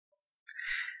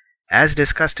As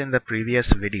discussed in the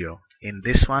previous video, in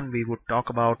this one we would talk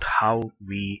about how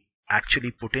we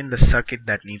actually put in the circuit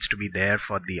that needs to be there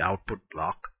for the output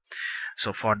block.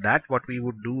 So for that, what we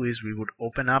would do is we would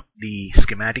open up the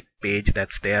schematic page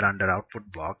that's there under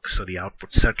output block, so the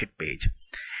output circuit page.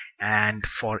 And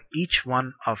for each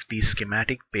one of these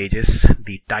schematic pages,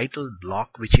 the title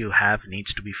block which you have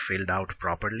needs to be filled out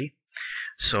properly.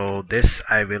 So this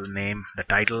I will name, the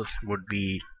title would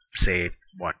be, say,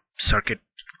 what, circuit,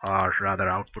 or rather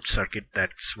output circuit.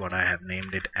 That's what I have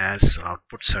named it as,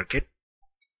 output circuit.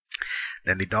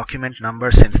 Then the document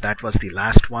number, since that was the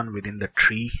last one within the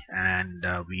tree, and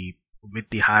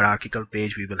with the hierarchical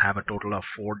page we will have a total of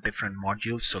 4 different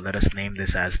modules, so let us name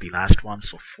this as the last one,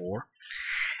 so 4.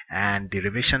 And the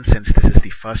revision, since this is the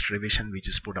first revision, we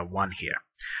just put a 1 here.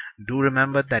 Do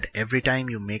remember that every time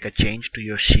you make a change to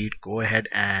your sheet, go ahead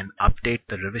and update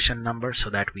the revision number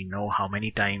so that we know how many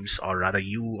times, or rather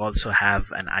you also have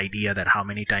an idea that how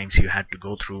many times you had to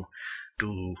go through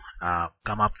to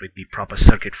come up with the proper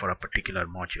circuit for a particular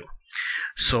module.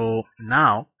 So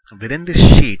now within this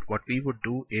sheet, what we would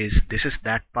do is, this is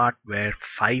that part where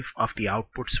 5 of the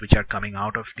outputs which are coming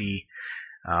out of the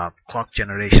clock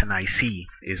generation IC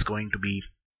is going to be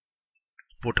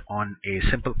put on a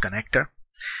simple connector.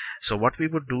 So what we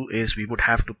would do is we would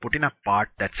have to put in a part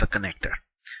that's a connector.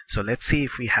 So let's see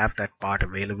if we have that part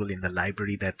available in the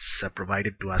library that's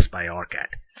provided to us by OrCAD.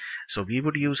 So we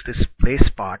would use this place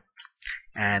part,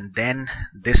 and then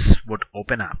this would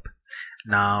open up.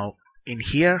 Now in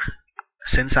here,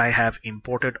 since I have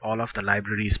imported all of the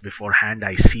libraries beforehand,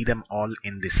 I see them all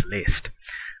in this list.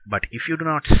 But if you do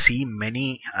not see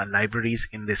many libraries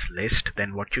in this list,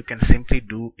 then what you can simply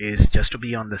do is, just to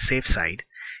be on the safe side,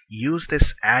 use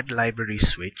this add library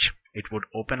switch. It would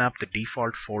open up the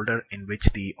default folder in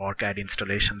which the OrCAD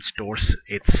installation stores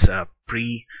its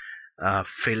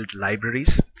pre-filled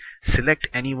libraries. Select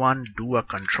any one, do a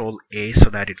Control A so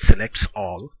that it selects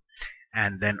all,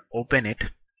 and then open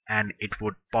it, and it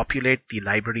would populate the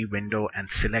library window and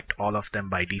select all of them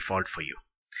by default for you.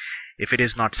 If it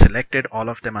is not selected, all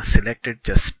of them are selected,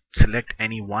 just select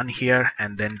any one here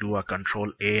and then do a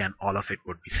Control A and all of it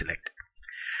would be selected.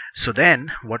 So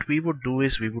then what we would do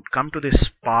is we would come to this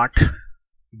part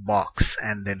box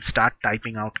and then start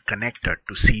typing out connector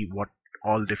to see what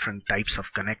all different types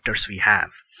of connectors we have.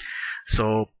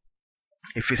 So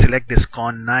if we select this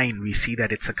con 9, we see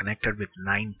that it's a connector with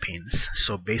 9 pins.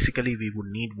 So basically we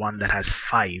would need one that has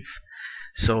 5.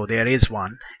 So there is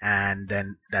one, and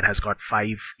then that has got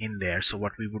 5 in there. So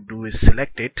what we would do is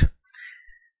select it,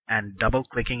 and double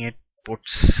clicking it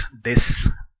puts this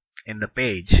in the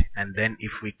page, and then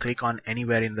if we click on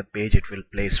anywhere in the page, it will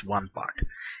place one part.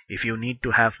 If you need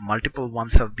to have multiple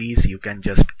ones of these, you can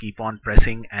just keep on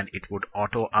pressing and it would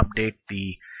auto update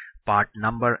the part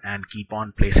number and keep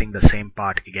on placing the same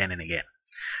part again and again.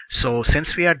 So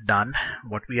since we are done,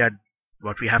 what we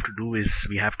have to do is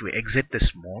we have to exit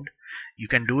this mode. You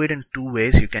can do it in 2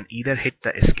 ways. You can either hit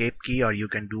the escape key, or you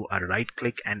can do a right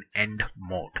click and end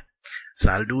mode.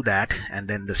 So I'll do that, and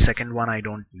then the second one I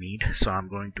don't need, so I'm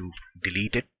going to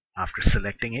delete it after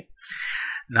selecting it.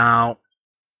 Now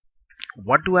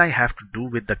what do I have to do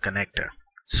with the connector?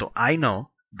 So I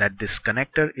know that this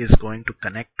connector is going to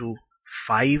connect to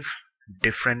 5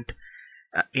 different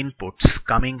inputs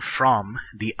coming from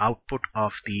the output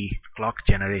of the clock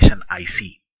generation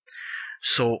IC.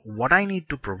 So what I need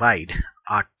to provide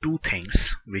are 2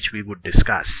 things which we would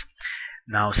discuss.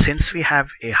 Now since we have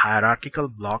a hierarchical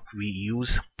block, we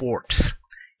use ports.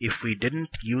 If we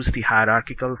didn't use the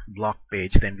hierarchical block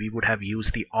page, then we would have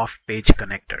used the off-page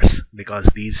connectors, because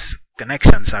these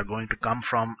connections are going to come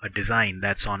from a design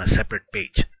that's on a separate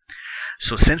page.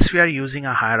 So since we are using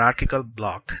a hierarchical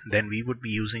block, then we would be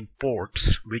using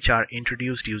ports, which are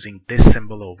introduced using this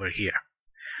symbol over here.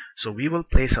 So we will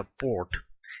place a port,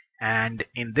 and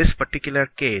in this particular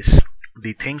case,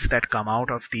 the things that come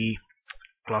out of the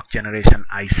clock generation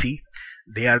IC,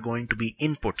 they are going to be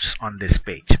inputs on this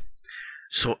page.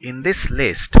 So in this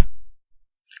list,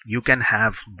 you can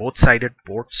have both-sided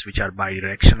ports which are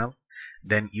bidirectional.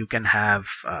 Then you can have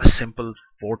simple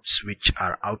ports which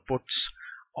are outputs,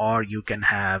 or you can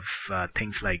have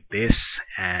things like this,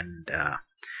 and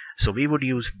so we would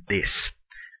use this,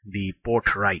 the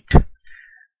port right.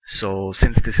 So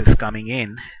since this is coming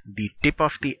in, the tip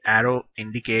of the arrow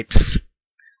indicates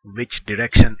which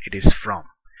direction it is from.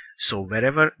 So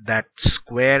wherever that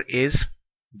square is,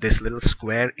 this little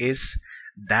square is,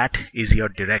 that is your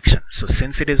direction. So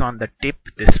since it is on the tip,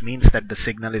 this means that the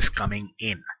signal is coming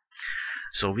in.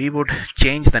 So we would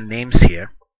change the names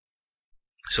here.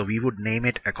 So we would name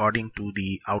it according to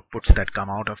the outputs that come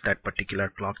out of that particular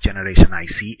clock generation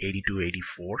IC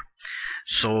 8284.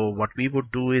 So what we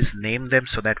would do is name them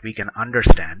so that we can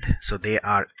understand. So they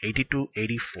are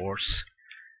 8284's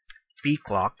P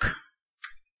clock,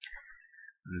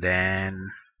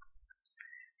 then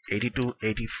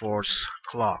 8284's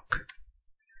clock,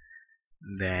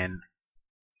 then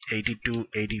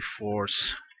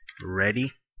 8284's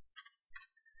ready,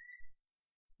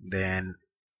 then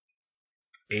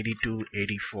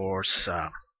 8284's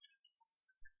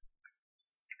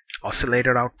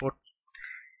oscillator output,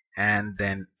 and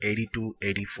then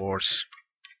 8284's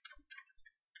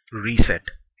reset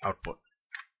output.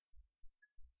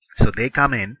 So they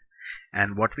come in,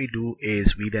 and what we do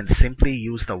is we then simply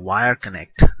use the wire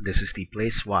connect. This is the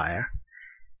place wire,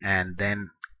 and then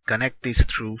connect these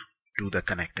through to the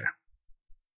connector.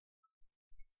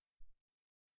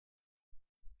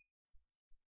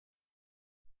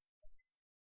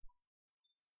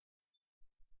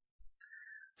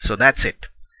 So that's it.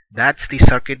 That's the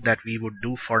circuit that we would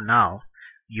do for now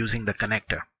using the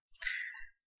connector.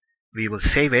 We will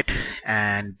save it,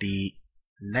 and the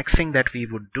next thing that we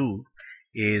would do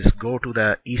is go to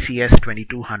the ECS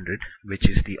 2200, which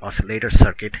is the oscillator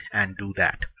circuit, and do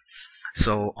that.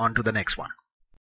 So on to the next one.